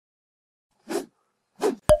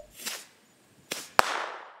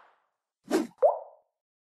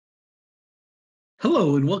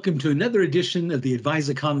Hello, and welcome to another edition of the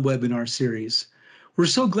Advisicon webinar series. We're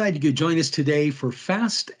so glad you could join us today for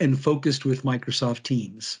Fast and Focused with Microsoft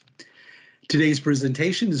Teams. Today's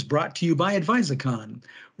presentation is brought to you by Advisicon,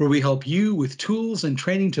 where we help you with tools and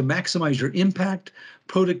training to maximize your impact,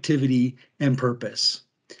 productivity, and purpose.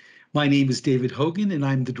 My name is David Hogan, and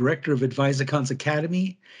I'm the director of Advisicon's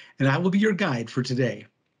Academy, and I will be your guide for today.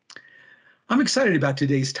 I'm excited about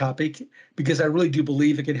today's topic because I really do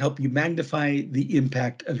believe it can help you magnify the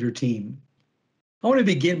impact of your team. I want to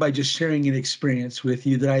begin by just sharing an experience with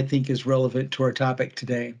you that I think is relevant to our topic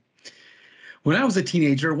today. When I was a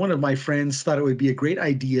teenager, one of my friends thought it would be a great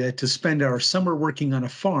idea to spend our summer working on a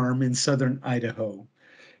farm in southern Idaho.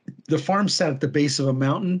 The farm sat at the base of a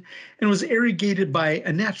mountain and was irrigated by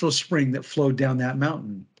a natural spring that flowed down that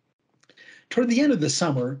mountain. Toward the end of the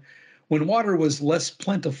summer, when water was less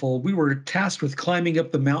plentiful, we were tasked with climbing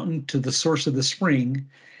up the mountain to the source of the spring,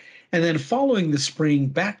 and then following the spring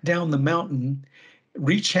back down the mountain,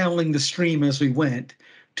 rechanneling the stream as we went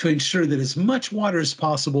to ensure that as much water as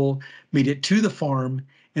possible made it to the farm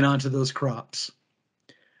and onto those crops.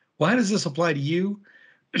 Well, how does this apply to you?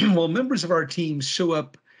 Well, members of our teams show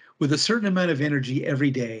up with a certain amount of energy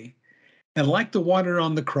every day, and like the water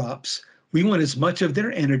on the crops, we want as much of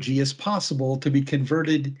their energy as possible to be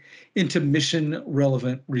converted into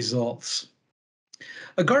mission-relevant results.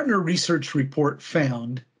 A Gartner research report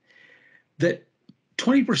found that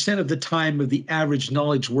 20% of the time of the average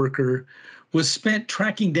knowledge worker was spent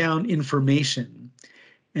tracking down information,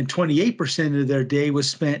 and 28% of their day was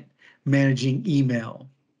spent managing email.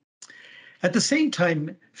 At the same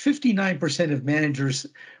time, 59% of managers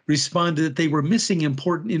responded that they were missing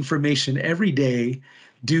important information every day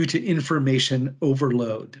due to information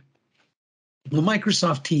overload. Well,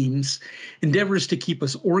 Microsoft Teams endeavors to keep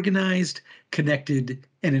us organized, connected,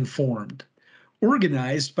 and informed.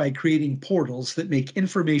 Organized by creating portals that make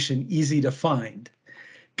information easy to find.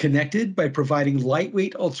 Connected by providing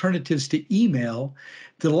lightweight alternatives to email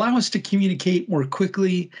that allow us to communicate more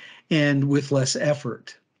quickly and with less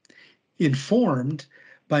effort. Informed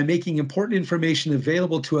by making important information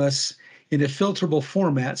available to us in a filterable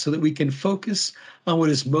format so that we can focus on what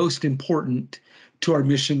is most important to our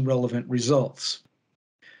mission-relevant results.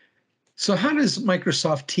 So how does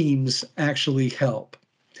Microsoft Teams actually help?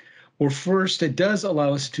 Well, first, it does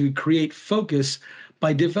allow us to create focus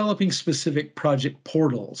by developing specific project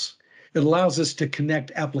portals. It allows us to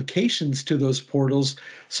connect applications to those portals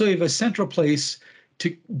so we have a central place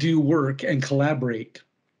to do work and collaborate.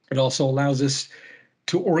 It also allows us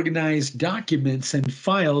to organize documents and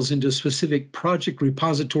files into a specific project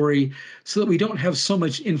repository so that we don't have so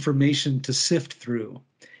much information to sift through.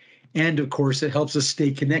 And of course, it helps us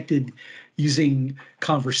stay connected using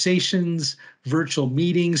conversations, virtual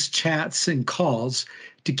meetings, chats, and calls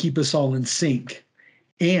to keep us all in sync.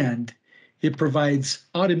 And it provides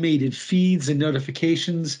automated feeds and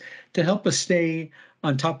notifications to help us stay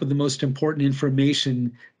on top of the most important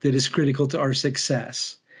information that is critical to our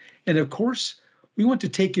success. And of course, we want to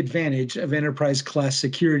take advantage of enterprise-class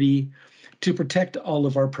security to protect all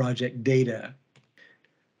of our project data.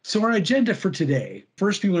 So our agenda for today,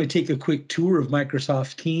 first we want to take a quick tour of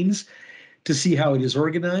Microsoft Teams to see how it is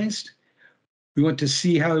organized. We want to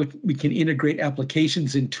see how we can integrate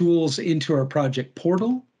applications and tools into our project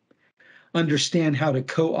portal, understand how to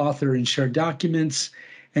co-author and share documents,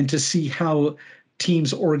 and to see how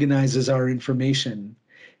Teams organizes our information.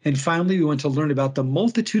 And finally, we want to learn about the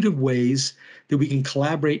multitude of ways that we can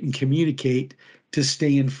collaborate and communicate to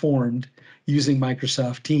stay informed using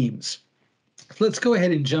Microsoft Teams. Let's go ahead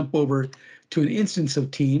and jump over to an instance of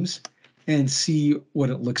Teams and see what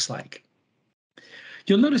it looks like.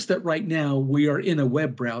 You'll notice that right now we are in a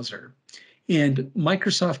web browser, and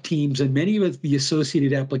Microsoft Teams and many of the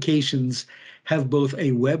associated applications have both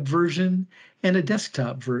a web version and a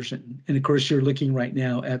desktop version. And of course, you're looking right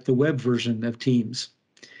now at the web version of Teams.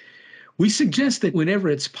 We suggest that whenever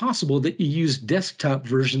it's possible that you use desktop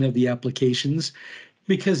version of the applications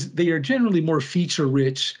because they are generally more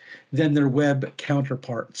feature-rich than their web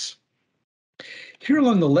counterparts. Here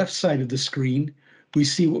along the left side of the screen, we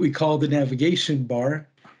see what we call the navigation bar.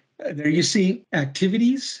 There you see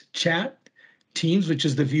activities, chat, Teams, which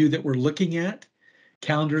is the view that we're looking at,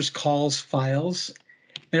 calendars, calls, files.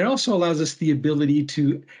 And it also allows us the ability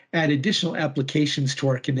to add additional applications to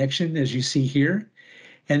our connection, as you see here.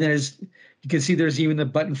 And you can see there's even a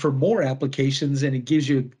button for more applications, and it gives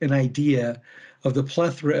you an idea of the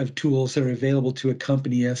plethora of tools that are available to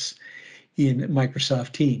accompany us in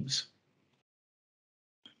Microsoft Teams.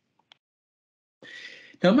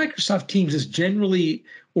 Now, Microsoft Teams is generally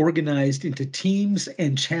organized into teams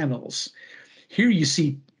and channels. Here you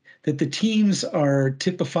see that the teams are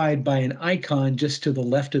typified by an icon just to the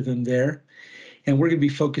left of them there. And we're going to be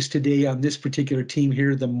focused today on this particular team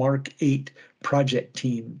here, the Mark 8 project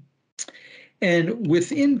team. And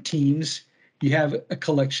within teams, you have a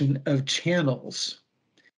collection of channels.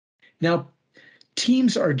 Now,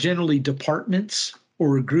 teams are generally departments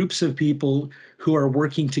or groups of people who are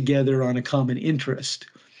working together on a common interest.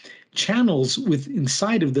 Channels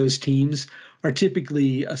inside of those teams are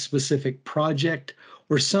typically a specific project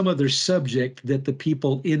or some other subject that the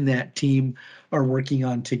people in that team are working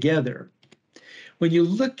on together. When you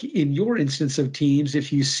look in your instance of teams,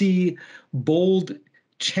 if you see bold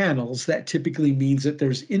channels, that typically means that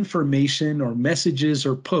there's information or messages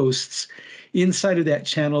or posts inside of that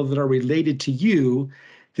channel that are related to you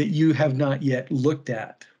that you have not yet looked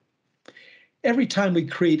at. Every time we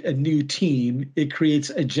create a new team, it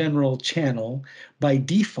creates a general channel by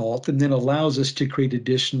default and then allows us to create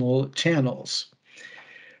additional channels.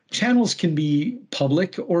 Channels can be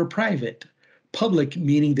public or private. Public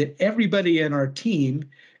meaning that everybody in our team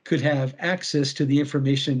could have access to the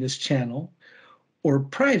information in this channel, or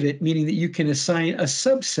private meaning that you can assign a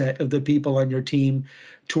subset of the people on your team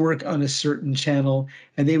to work on a certain channel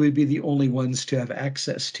and they would be the only ones to have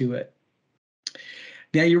access to it.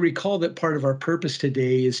 Now you recall that part of our purpose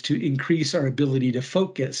today is to increase our ability to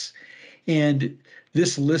focus, and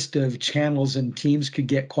this list of channels and teams could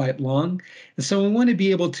get quite long. And so we want to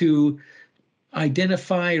be able to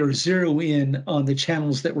identify or zero in on the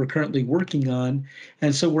channels that we're currently working on.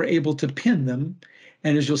 And so we're able to pin them.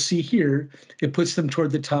 And as you'll see here, it puts them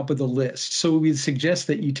toward the top of the list. So we suggest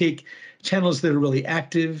that you take channels that are really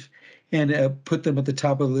active and put them at the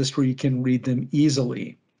top of the list where you can read them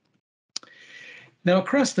easily. Now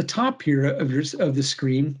across the top here of the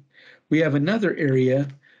screen, we have another area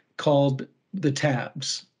called the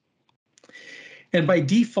tabs. And by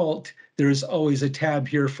default, there is always a tab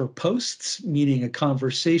here for posts, meaning a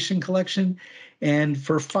conversation collection, and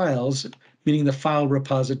for files, meaning the file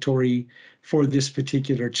repository for this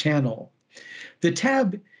particular channel. The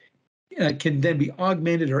tab can then be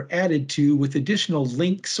augmented or added to with additional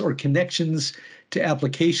links or connections to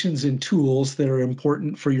applications and tools that are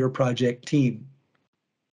important for your project team.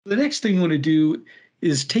 The next thing we want to do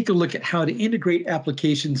is take a look at how to integrate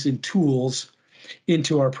applications and tools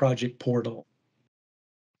into our project portal.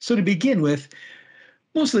 So to begin with,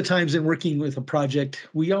 most of the times in working with a project,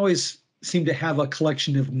 we always seem to have a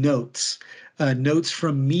collection of notes, notes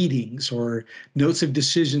from meetings or notes of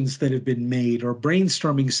decisions that have been made or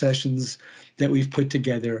brainstorming sessions that we've put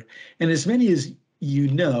together. And as many as you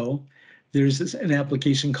know, there's an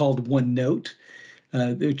application called OneNote,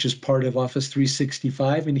 which is part of Office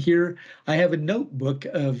 365. And here I have a notebook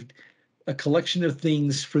of a collection of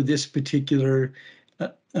things for this particular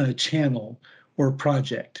channel or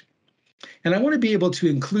project. And I want to be able to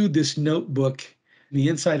include this notebook in the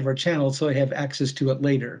inside of our channel so I have access to it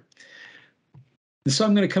later. And so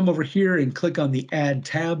I'm going to come over here and click on the Add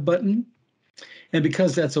Tab button. And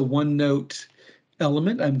because that's a OneNote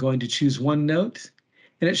element, I'm going to choose OneNote.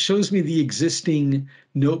 And it shows me the existing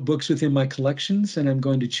notebooks within my collections. And I'm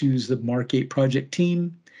going to choose the Mark 8 project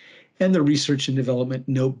team and the Research and Development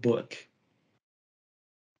notebook.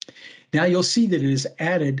 Now you'll see that it has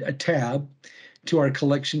added a tab to our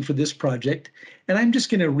collection for this project. And I'm just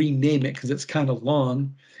going to rename it because it's kind of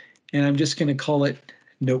long. And I'm just going to call it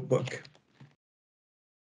Notebook.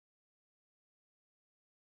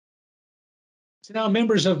 So now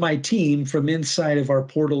members of my team from inside of our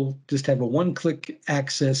portal just have a one-click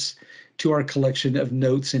access to our collection of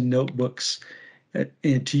notes and notebooks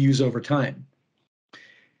to use over time.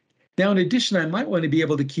 Now, in addition, I might want to be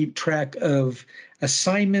able to keep track of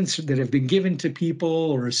assignments that have been given to people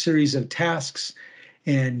or a series of tasks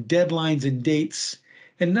and deadlines and dates.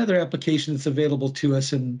 And another application that's available to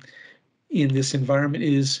us in this environment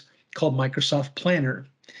is called Microsoft Planner.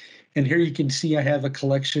 And here you can see I have a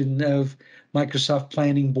collection of Microsoft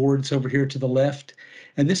planning boards over here to the left.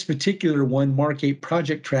 And this particular one, Mark 8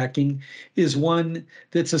 Project Tracking, is one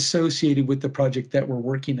that's associated with the project that we're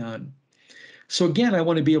working on. So again, I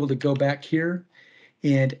want to be able to go back here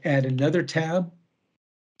and add another tab.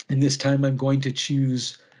 And this time I'm going to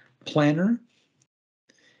choose Planner.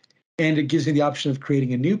 And it gives me the option of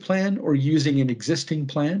creating a new plan or using an existing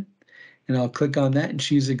plan. And I'll click on that and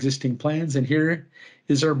choose existing plans. And here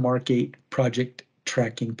is our Mark 8 project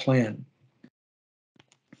tracking plan.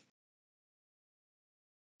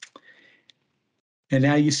 And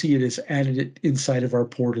now you see it has added it inside of our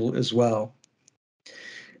portal as well.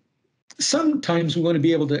 Sometimes we want to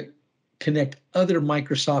be able to connect other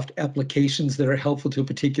Microsoft applications that are helpful to a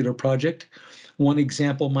particular project. One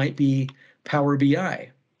example might be Power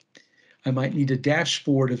BI. I might need a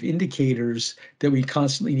dashboard of indicators that we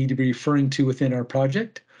constantly need to be referring to within our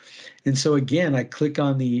project. And so again, I click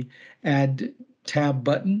on the Add Tab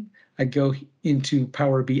button. I go into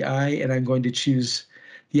Power BI, and I'm going to choose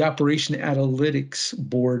the Operation Analytics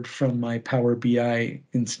board from my Power BI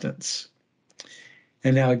instance.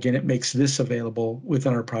 And now again, it makes this available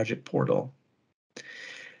within our project portal.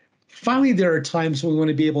 Finally, there are times when we want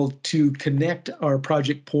to be able to connect our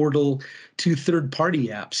project portal to third-party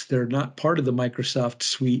apps. They're not part of the Microsoft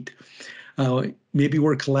suite. Maybe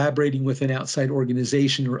we're collaborating with an outside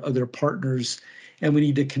organization or other partners, and we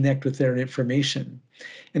need to connect with their information.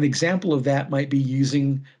 An example of that might be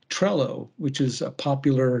using Trello, which is a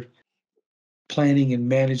popular planning and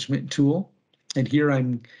management tool. And here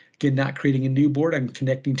I'm, again, not creating a new board. I'm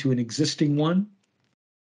connecting to an existing one.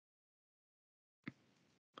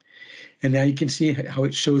 And now you can see how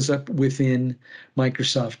it shows up within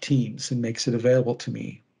Microsoft Teams and makes it available to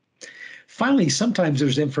me. Finally, sometimes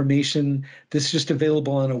there's information that's just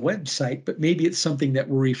available on a website, but maybe it's something that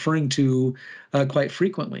we're referring to quite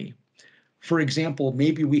frequently. For example,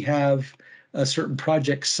 maybe we have a certain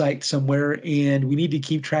project site somewhere and we need to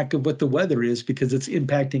keep track of what the weather is because it's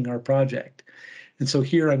impacting our project. And so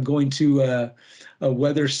here I'm going to a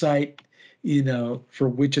weather site, for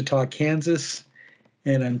Wichita, Kansas,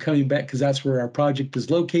 and I'm coming back because that's where our project is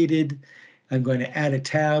located. I'm going to add a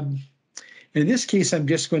tab. In this case, I'm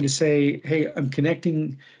just going to say, hey, I'm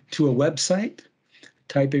connecting to a website,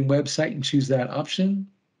 type in website and choose that option.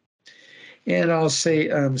 And I'll say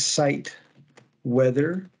site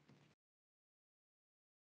weather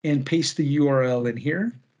and paste the URL in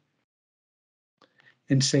here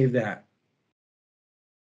and save that.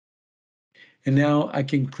 And now I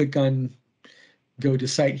can click on go to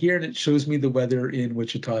site here and it shows me the weather in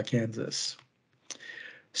Wichita, Kansas.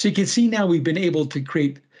 So you can see now we've been able to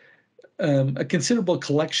create a considerable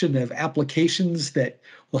collection of applications that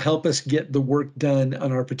will help us get the work done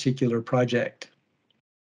on our particular project.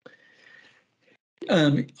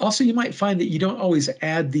 Also, you might find that you don't always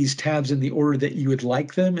add these tabs in the order that you would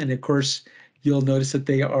like them. And of course, you'll notice that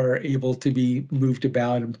they are able to be moved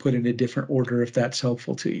about and put in a different order if that's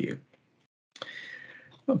helpful to you.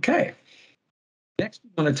 Okay. Next,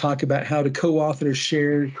 we want to talk about how to co-author or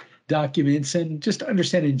share documents and just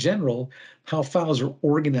understand in general how files are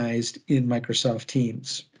organized in Microsoft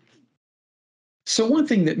Teams. So one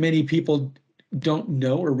thing that many people don't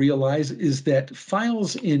know or realize is that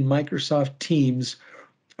files in Microsoft Teams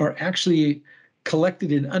are actually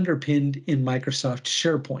collected and underpinned in Microsoft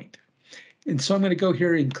SharePoint. And so I'm going to go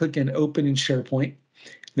here and click on Open in SharePoint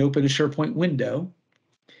and open a SharePoint window.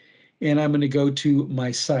 And I'm going to go to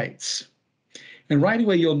My Sites. And right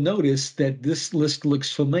away, you'll notice that this list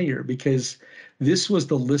looks familiar because this was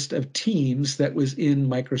the list of teams that was in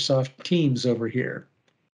Microsoft Teams over here.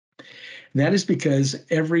 And that is because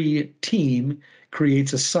every team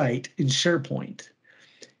creates a site in SharePoint.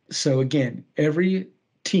 So again, every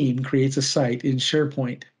team creates a site in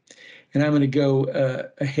SharePoint. And I'm going to go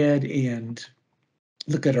ahead and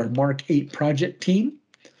look at our Mark 8 project team.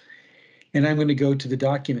 And I'm going to go to the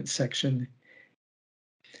document section.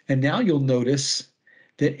 And now you'll notice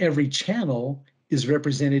that every channel is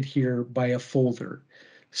represented here by a folder.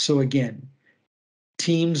 So again,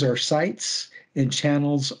 teams are sites and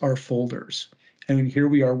channels are folders. And here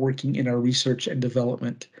we are working in our research and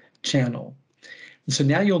development channel. And so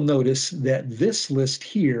now you'll notice that this list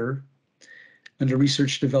here under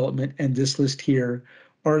research development and this list here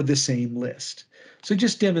are the same list. So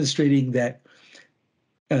just demonstrating that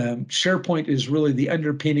SharePoint is really the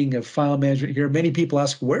underpinning of file management here. Many people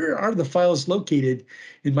ask, where are the files located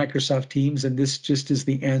in Microsoft Teams? And this just is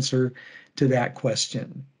the answer to that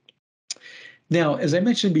question. Now, as I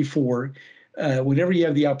mentioned before, whenever you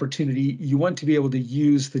have the opportunity, you want to be able to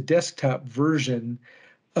use the desktop version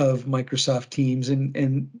of Microsoft Teams.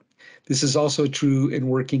 And this is also true in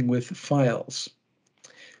working with files.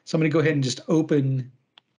 So I'm going to go ahead and just open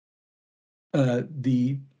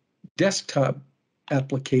the desktop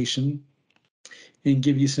application and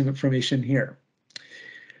give you some information here.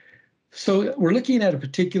 So we're looking at a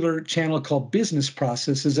particular channel called Business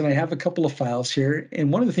Processes, and I have a couple of files here. And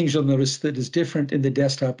one of the things you'll notice that is different in the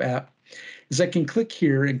desktop app is I can click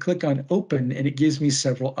here and click on Open, and it gives me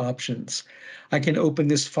several options. I can open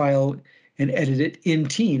this file and edit it in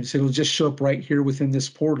Teams. It'll just show up right here within this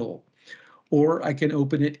portal. Or I can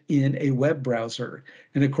open it in a web browser.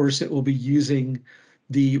 And of course, it will be using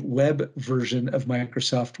the web version of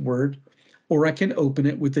Microsoft Word, or I can open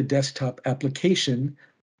it with the desktop application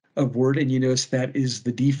of Word, and you notice that is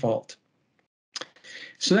the default.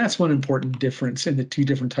 So that's one important difference in the two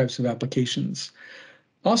different types of applications.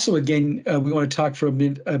 Also, again, we want to talk for a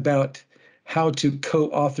minute about how to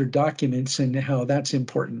co-author documents and how that's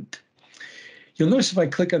important. You'll notice if I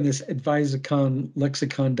click on this Advisicon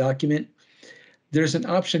lexicon document, there's an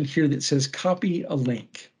option here that says copy a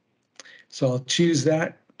link. So I'll choose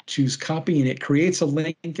that, choose copy, and it creates a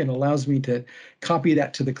link and allows me to copy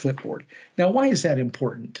that to the clipboard. Now, why is that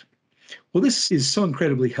important? Well, this is so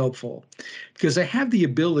incredibly helpful because I have the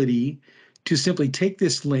ability to simply take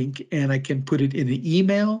this link and I can put it in an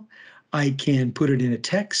email, I can put it in a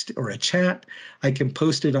text or a chat, I can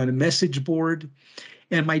post it on a message board,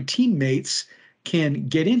 and my teammates can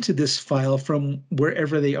get into this file from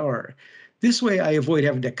wherever they are. This way, I avoid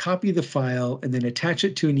having to copy the file and then attach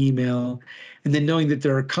it to an email, and then knowing that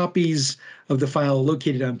there are copies of the file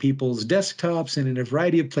located on people's desktops and in a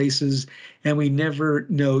variety of places, and we never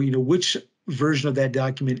know, which version of that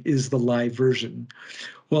document is the live version.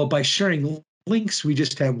 Well, by sharing links, we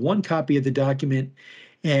just have one copy of the document,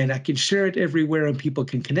 and I can share it everywhere, and people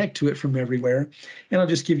can connect to it from everywhere. And I'll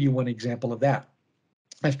just give you one example of that.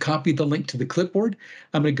 I've copied the link to the clipboard.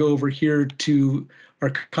 I'm going to go over here to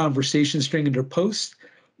our conversation string under posts,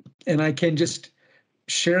 and I can just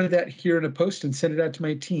share that here in a post and send it out to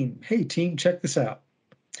my team. Hey, team, check this out.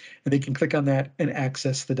 And they can click on that and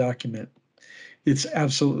access the document. It's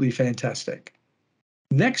absolutely fantastic.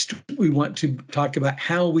 Next, we want to talk about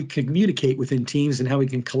how we communicate within teams and how we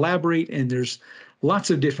can collaborate. And there's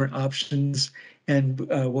lots of different options, and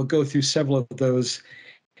we'll go through several of those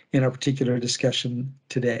in our particular discussion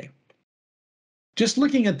today. Just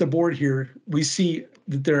looking at the board here, we see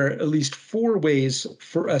that there are at least 4 ways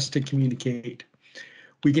for us to communicate.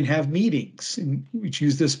 We can have meetings, and we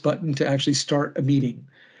choose this button to actually start a meeting,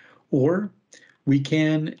 or we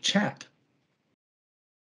can chat,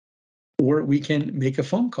 or we can make a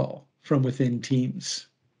phone call from within Teams,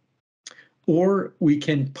 or we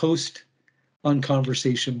can post on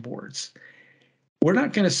conversation boards. We're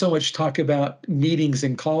not going to so much talk about meetings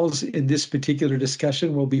and calls in this particular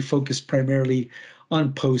discussion. We'll be focused primarily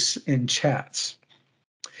on posts and chats.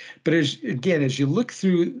 But as you look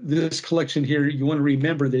through this collection here, you want to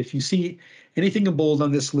remember that if you see anything in bold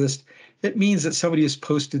on this list, it means that somebody has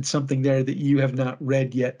posted something there that you have not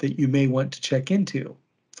read yet that you may want to check into.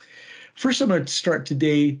 First, I'm going to start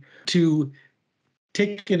today to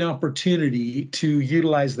take an opportunity to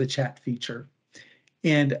utilize the chat feature.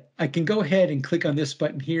 And I can go ahead and click on this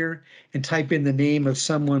button here and type in the name of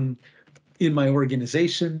someone in my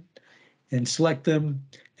organization and select them.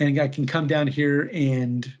 And I can come down here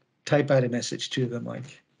and type out a message to them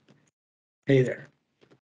like, hey there.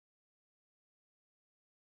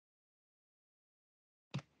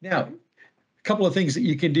 Now, a couple of things that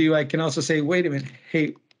you can do. I can also say, wait a minute,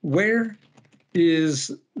 hey, where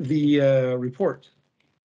is the report?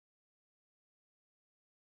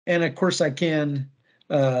 And of course, I can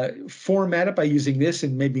format it by using this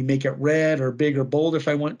and maybe make it red or big or bold if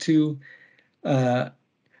I want to.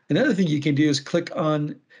 Another thing you can do is click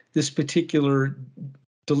on this particular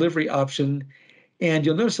delivery option, and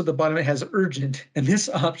you'll notice at the bottom it has urgent, and this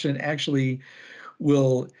option actually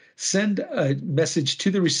will send a message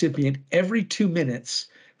to the recipient every 2 minutes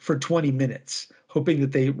for 20 minutes, hoping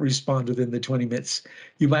that they respond within the 20 minutes.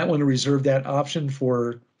 You might want to reserve that option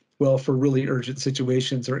for really urgent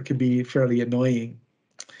situations, or it can be fairly annoying.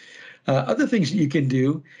 Other things you can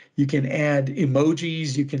do, you can add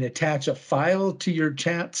emojis, you can attach a file to your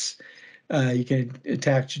chats, you can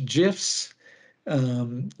attach GIFs,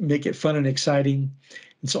 make it fun and exciting.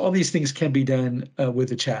 And so all these things can be done with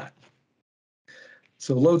the chat.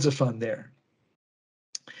 So loads of fun there.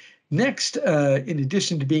 Next, in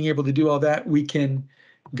addition to being able to do all that, we can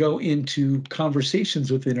go into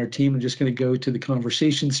conversations within our team. I'm just going to go to the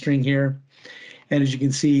conversation string here. And as you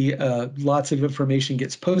can see, lots of information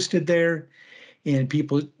gets posted there, and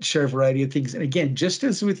people share a variety of things. And again, just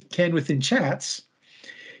as within chats,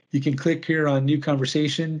 you can click here on New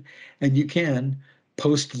Conversation, and you can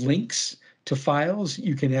post links to files.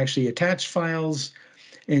 You can actually attach files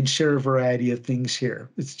and share a variety of things here.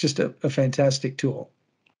 It's just a fantastic tool.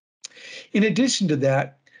 In addition to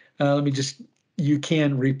that, you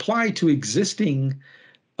can reply to existing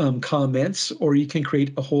comments, or you can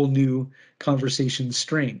create a whole new conversation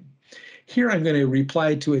string. Here, I'm going to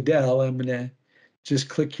reply to Adele. I'm going to just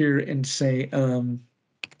click here and say,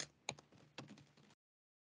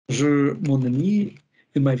 "Je, mon ami,"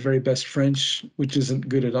 in my very best French, which isn't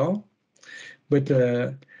good at all, but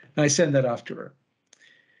I send that off to her.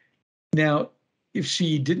 Now, if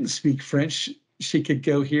she didn't speak French, she could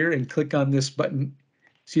go here and click on this button,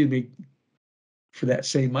 for that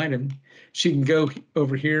same item. She can go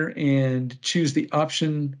over here and choose the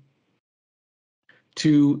option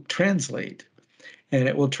to translate, and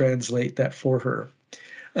it will translate that for her.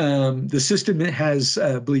 The system has,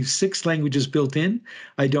 I believe, 6 languages built in.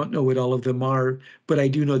 I don't know what all of them are, but I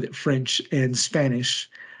do know that French and Spanish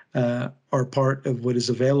are part of what is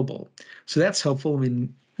available. So that's helpful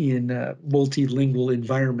in multilingual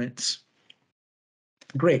environments.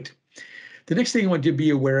 Great. The next thing I want you to be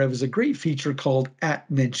aware of is a great feature called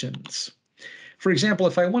 @mentions. For example,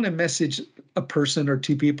 if I want to message a person or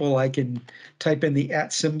 2 people, I can type in the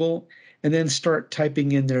 @ symbol and then start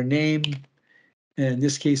typing in their name. In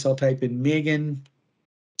this case, I'll type in Megan,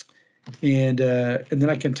 and then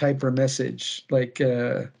I can type her message like,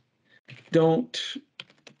 don't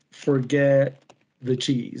forget the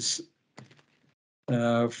cheese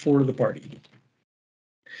for the party.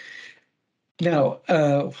 Now,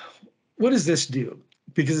 what does this do?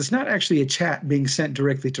 Because it's not actually a chat being sent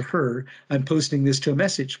directly to her. I'm posting this to a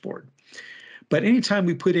message board. But anytime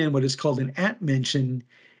we put in what is called an @mention,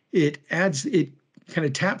 it kind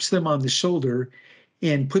of taps them on the shoulder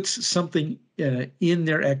and puts something in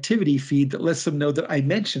their activity feed that lets them know that I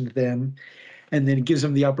mentioned them, and then it gives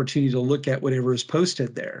them the opportunity to look at whatever is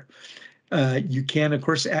posted there. You can, of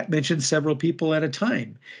course, @mention several people at a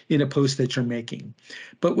time in a post that you're making.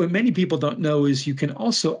 But what many people don't know is you can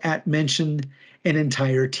also @mention an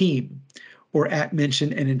entire team or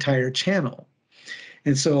 @mention an entire channel.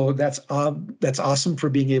 And so that's awesome for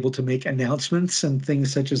being able to make announcements and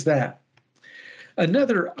things such as that.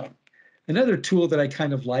 Another tool that I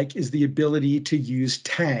kind of like is the ability to use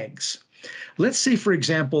tags. Let's say, for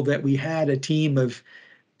example, that we had a team of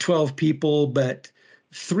 12 people, but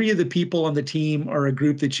 3 of the people on the team are a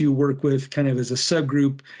group that you work with kind of as a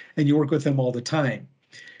subgroup, and you work with them all the time.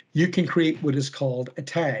 You can create what is called a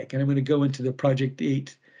tag. And I'm going to go into the Project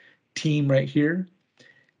 8 team right here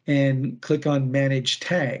and click on Manage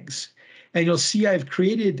Tags. And you'll see I've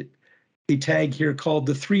created a tag here called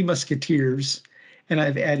the 3 Musketeers, and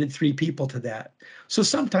I've added 3 people to that. So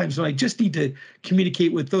sometimes when I just need to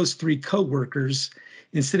communicate with those 3 coworkers,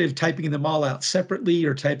 instead of typing them all out separately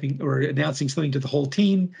or typing or announcing something to the whole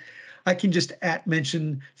team, I can just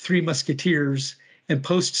 @mention 3 Musketeers and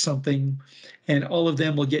post something, and all of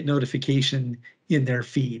them will get notification in their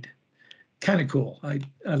feed. Kind of cool. I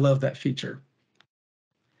love that feature.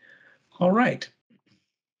 All right.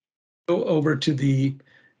 Go over to the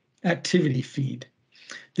activity feed.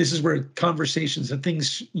 This is where conversations and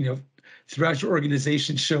things, throughout your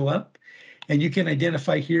organization show up. And you can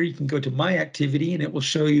identify here, you can go to My Activity, and it will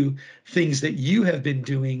show you things that you have been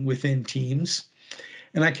doing within Teams.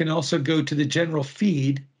 And I can also go to the general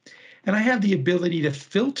feed, and I have the ability to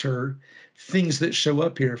filter things that show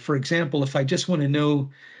up here. For example, if I just want to know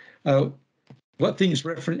what things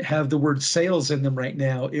have the word sales in them right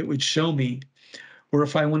now, it would show me. Or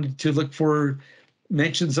if I wanted to look for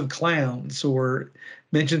mentions of clowns or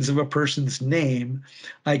mentions of a person's name,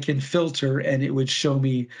 I can filter and it would show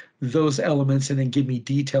me those elements and then give me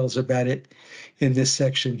details about it in this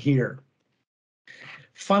section here.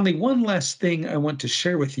 Finally, one last thing I want to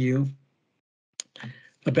share with you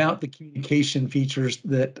about the communication features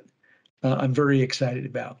that I'm very excited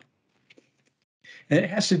about. And it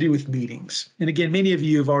has to do with meetings. And again, many of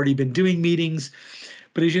you have already been doing meetings,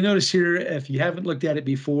 but as you notice here, if you haven't looked at it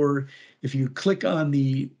before, if you click on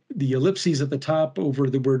the ellipses at the top over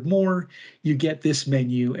the word More, you get this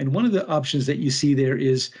menu. And one of the options that you see there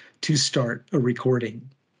is to start a recording.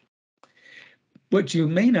 What you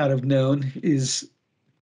may not have known is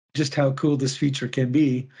just how cool this feature can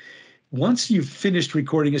be. Once you've finished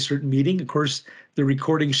recording a certain meeting, of course, the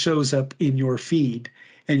recording shows up in your feed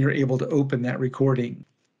and you're able to open that recording.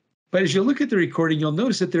 But as you look at the recording, you'll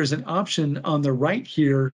notice that there's an option on the right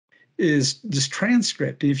here is this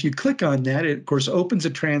transcript. And if you click on that, it of course opens a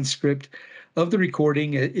transcript of the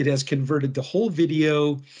recording. It has converted the whole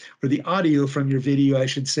video, or the audio from your video, I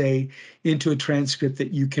should say, into a transcript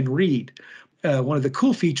that you can read. One of the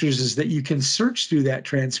cool features is that you can search through that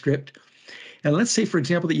transcript. And let's say, for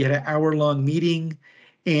example, that you had an hour-long meeting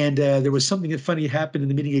and there was something funny happened in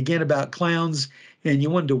the meeting again about clowns, and you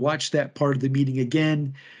wanted to watch that part of the meeting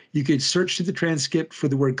again. You could search through the transcript for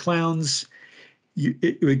the word clowns.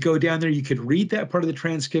 It would go down there. You could read that part of the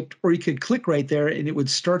transcript, or you could click right there and it would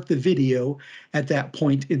start the video at that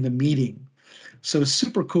point in the meeting. So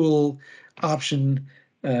super cool option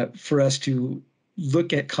for us to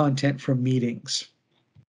look at content from meetings.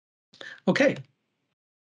 Okay.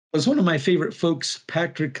 As one of my favorite folks,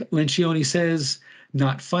 Patrick Lencioni, says,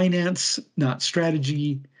 not finance, not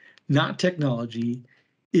strategy, not technology.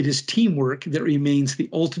 It is teamwork that remains the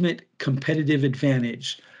ultimate competitive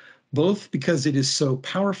advantage, both because it is so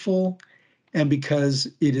powerful and because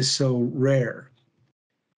it is so rare.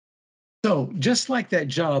 So just like that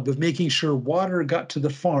job of making sure water got to the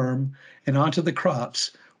farm and onto the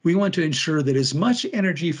crops, we want to ensure that as much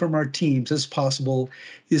energy from our teams as possible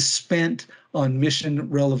is spent on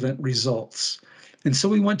mission-relevant results. And so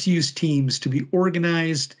we want to use teams to be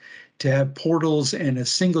organized, to have portals and a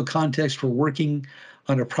single context for working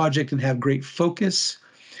on a project and have great focus,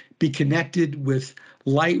 be connected with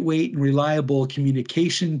lightweight and reliable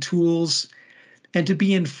communication tools, and to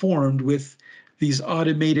be informed with these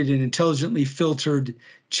automated and intelligently filtered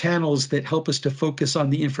channels that help us to focus on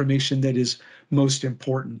the information that is most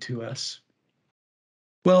important to us.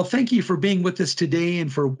 Well, thank you for being with us today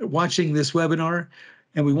and for watching this webinar.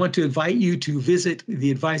 And we want to invite you to visit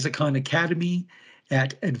the Advisicon Academy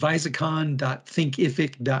at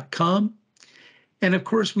advisicon.thinkific.com. And of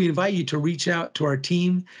course, we invite you to reach out to our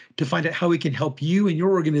team to find out how we can help you and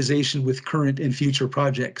your organization with current and future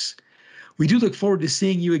projects. We do look forward to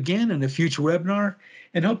seeing you again in a future webinar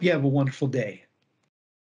and hope you have a wonderful day.